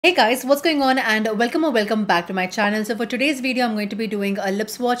Hey guys, what's going on and welcome back to my channel. So for today's video, I'm going to be doing a lip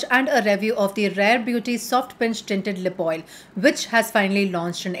swatch and a review of the Rare Beauty Soft Pinch Tinted Lip Oil, which has finally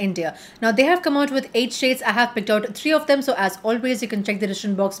launched in India. Now they have come out with 8 shades. I have picked out 3 of them. So as always, you can check the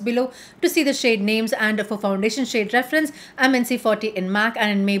description box below to see the shade names. And for foundation shade reference, I'm NC40 in MAC and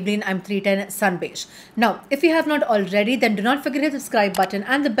in Maybelline, I'm 310 Sun Beige. Now, if you have not already, then do not forget to hit the subscribe button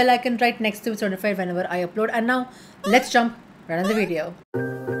and the bell icon right next to it to notify whenever I upload. And now, let's jump right on the video.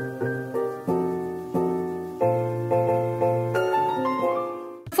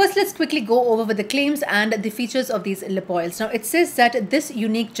 First, let's quickly go over with the claims and the features of these lip oils. Now, it says that this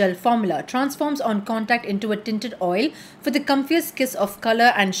unique gel formula transforms on contact into a tinted oil for the comfiest kiss of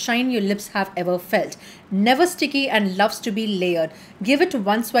color and shine your lips have ever felt. Never sticky and loves to be layered. Give it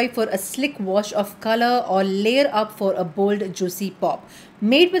one swipe for a slick wash of color or layer up for a bold, juicy pop.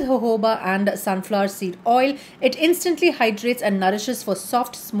 Made with jojoba and sunflower seed oil, it instantly hydrates and nourishes for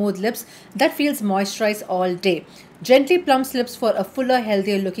soft, smooth lips that feels moisturized all day. Gently plumps lips for a fuller,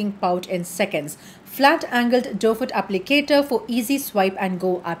 healthier looking pout in seconds. Flat angled doe foot applicator for easy swipe and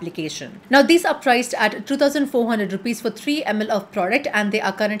go application. Now these are priced at 2,400 rupees for 3 ml of product and they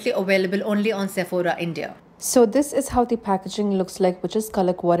are currently available only on Sephora India. So this is how the packaging looks like, which is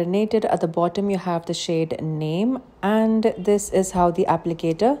color coordinated. At the bottom you have the shade name and this is how the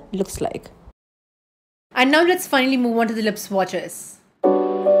applicator looks like. And now let's finally move on to the lip swatches.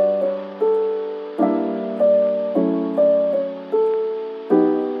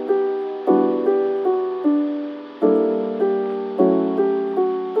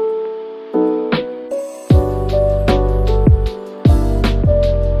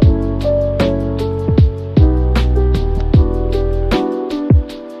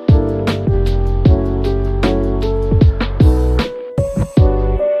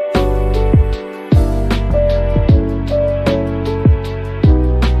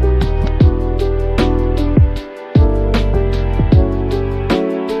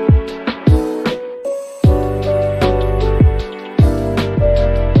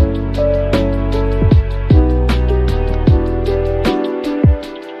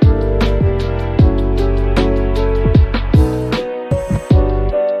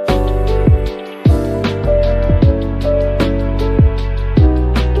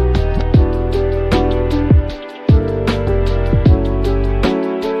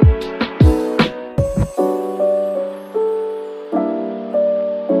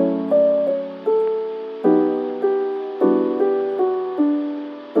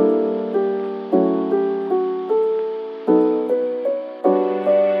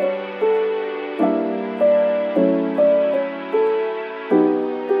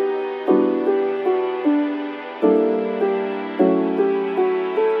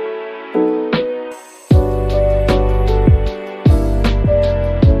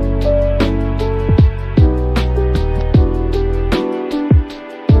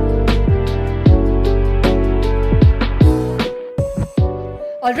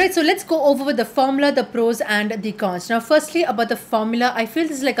 Alright, so let's go over with the formula, the pros and the cons. Now firstly about the formula, I feel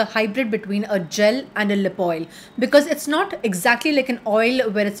this is like a hybrid between a gel and a lip oil because it's not exactly like an oil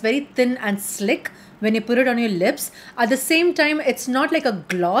where it's very thin and slick when you put it on your lips. At the same time, it's not like a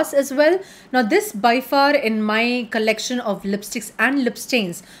gloss as well. Now this by far in my collection of lipsticks and lip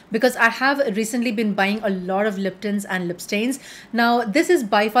stains, because I have recently been buying a lot of lip tints and lip stains. Now this is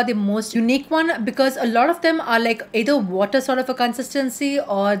by far the most unique one because a lot of them are like either water sort of a consistency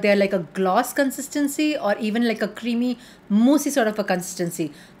or they're like a gloss consistency or even like a creamy moussey sort of a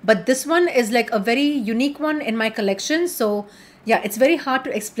consistency. But this one is like a very unique one in my collection. So yeah, it's very hard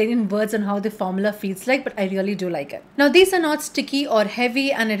to explain in words on how the formula feels like, but I really do like it. Now these are not sticky or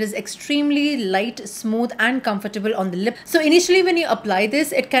heavy and it is extremely light, smooth and comfortable on the lip. So initially when you apply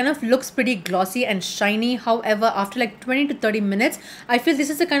this, it kind of looks pretty glossy and shiny. However, after like 20 to 30 minutes, I feel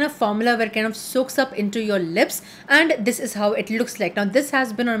this is the kind of formula where it kind of soaks up into your lips and this is how it looks like. Now this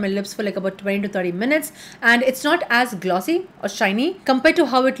has been on my lips for like about 20 to 30 minutes and it's not as glossy or shiny compared to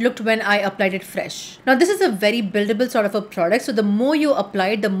how it looked when I applied it fresh. Now this is a very buildable sort of a product. So the more you apply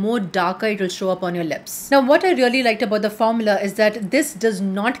it, the more darker it will show up on your lips. Now what I really liked about the formula is that this does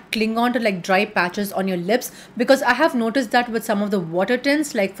not cling on to like dry patches on your lips, because I have noticed that with some of the water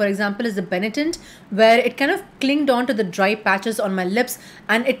tints, like for example is the Benetint, where it kind of clinged on to the dry patches on my lips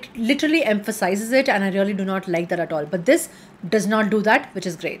and it literally emphasizes it, and I really do not like that at all. But this does not do that, which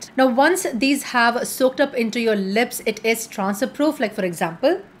is great. Now once these have soaked up into your lips, it is transfer proof. Like for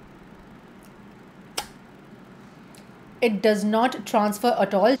example, it does not transfer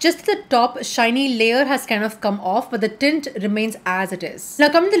at all. Just the top shiny layer has kind of come off, but the tint remains as it is. Now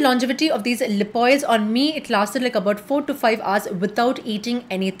coming to the longevity of these lip oils, on me it lasted like about 4 to 5 hours without eating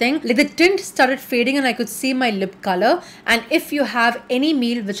anything. Like the tint started fading and I could see my lip color. And if you have any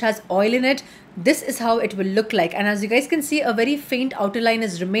meal which has oil in it, this is how it will look like. And as you guys can see, a very faint outer line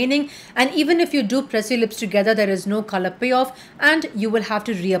is remaining, and even if you do press your lips together, there is no color payoff and you will have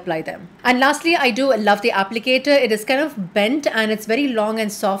to reapply them. And lastly, I do love the applicator. It is kind of bent and it's very long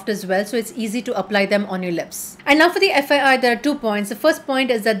and soft as well, so it's easy to apply them on your lips. And now for the FYI, there are 2 points. The first point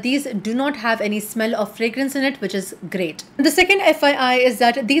is that these do not have any smell or fragrance in it, which is great. The second FYI is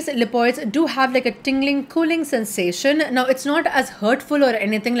that these lip oils do have like a tingling, cooling sensation. Now it's not as hurtful or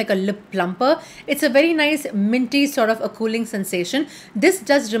anything like a lip plumper. It's a very nice minty sort of a cooling sensation. This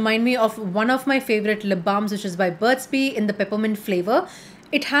does remind me of one of my favorite lip balms, which is by Burt's Bee in the peppermint flavor.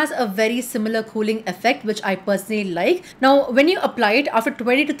 It has a very similar cooling effect, which I personally like. Now, when you apply it, after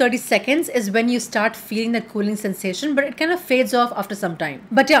 20 to 30 seconds is when you start feeling that cooling sensation, but it kind of fades off after some time.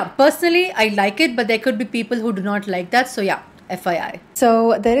 But yeah, personally, I like it, but there could be people who do not like that. So yeah, FYI.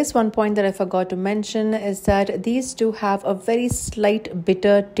 So there is one point that I forgot to mention, is that these do have a very slight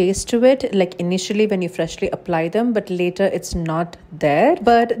bitter taste to it, like initially when you freshly apply them, but later it's not there.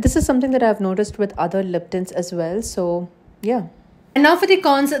 But this is something that I've noticed with other lip tints as well. So yeah. And now for the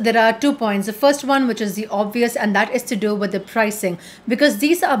cons, there are 2 points. The first one, which is the obvious, and that is to do with the pricing, because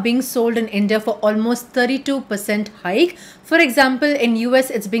these are being sold in India for almost 32% hike. For example, in US,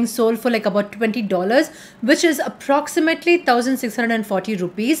 it's being sold for like about $20, which is approximately 1,640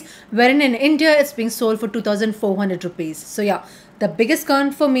 rupees, wherein in India, it's being sold for 2,400 rupees. So yeah, the biggest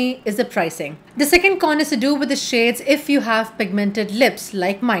con for me is the pricing. The second con is to do with the shades if you have pigmented lips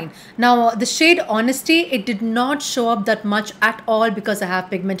like mine. Now, the shade Honesty, it did not show up that much at all because I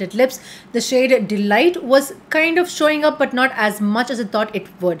have pigmented lips. The shade Delight was kind of showing up, but not as much as I thought it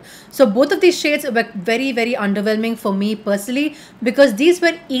would. So both of these shades were very, very underwhelming for me personally, because these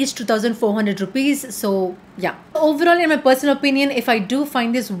were each 2,400 rupees. So yeah. Overall, in my personal opinion, if I do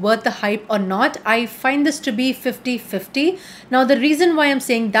find this worth the hype or not, I find this to be 50-50. Now, the reason why I'm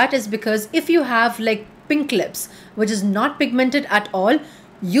saying that is because if you have like pink lips, which is not pigmented at all,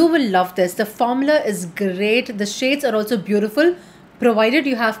 you will love this. The formula is great. The shades are also beautiful, provided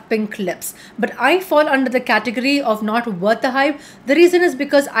you have pink lips. But I fall under the category of not worth the hype. The reason is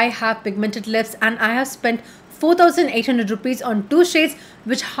because I have pigmented lips and I have spent 4,800 rupees on 2 shades,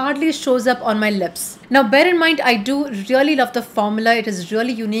 which hardly shows up on my lips. Now, bear in mind, I do really love the formula. It is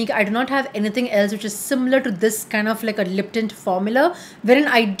really unique. I do not have anything else which is similar to this kind of like a lip tint formula, wherein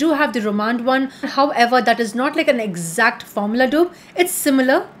I do have the Romand one. However, that is not like an exact formula dupe. It's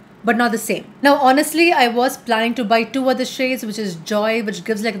similar, but not the same. Now, honestly, I was planning to buy 2 other shades, which is Joy, which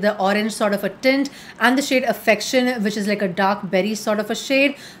gives like the orange sort of a tint, and the shade Affection, which is like a dark berry sort of a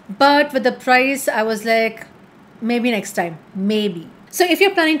shade. But with the price, I was like, maybe next time, maybe. So if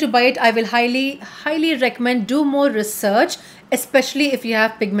you're planning to buy it, I will highly recommend do more research, especially if you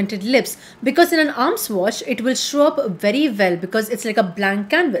have pigmented lips, because in an arm swatch, it will show up very well because it's like a blank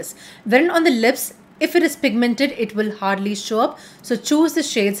canvas. Wherein on the lips, if it is pigmented, it will hardly show up. So choose the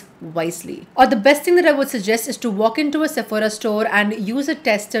shades wisely. Or the best thing that I would suggest is to walk into a Sephora store and use a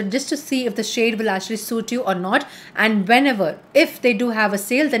tester just to see if the shade will actually suit you or not. And whenever, if they do have a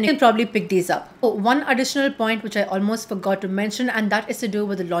sale, then you can probably pick these up. Oh, one additional point which I almost forgot to mention, and that is to do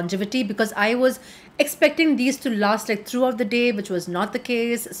with the longevity, because I was expecting these to last like throughout the day, which was not the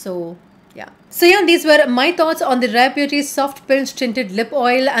case. So yeah. So yeah, these were my thoughts on the Rare Beauty Soft Pinch Tinted Lip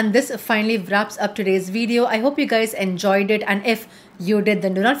Oil, and this finally wraps up today's video. I hope you guys enjoyed it, and if you did,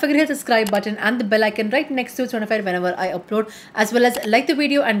 then do not forget to hit the subscribe button and the bell icon right next to it to notified whenever I upload, as well as like the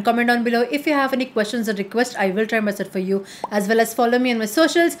video and comment down below if you have any questions or requests. I will try my best for you, as well as follow me on my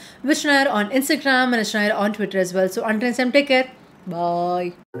socials, which are on Instagram and on Twitter as well. So until next time, take care.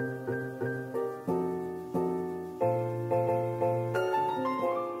 Bye.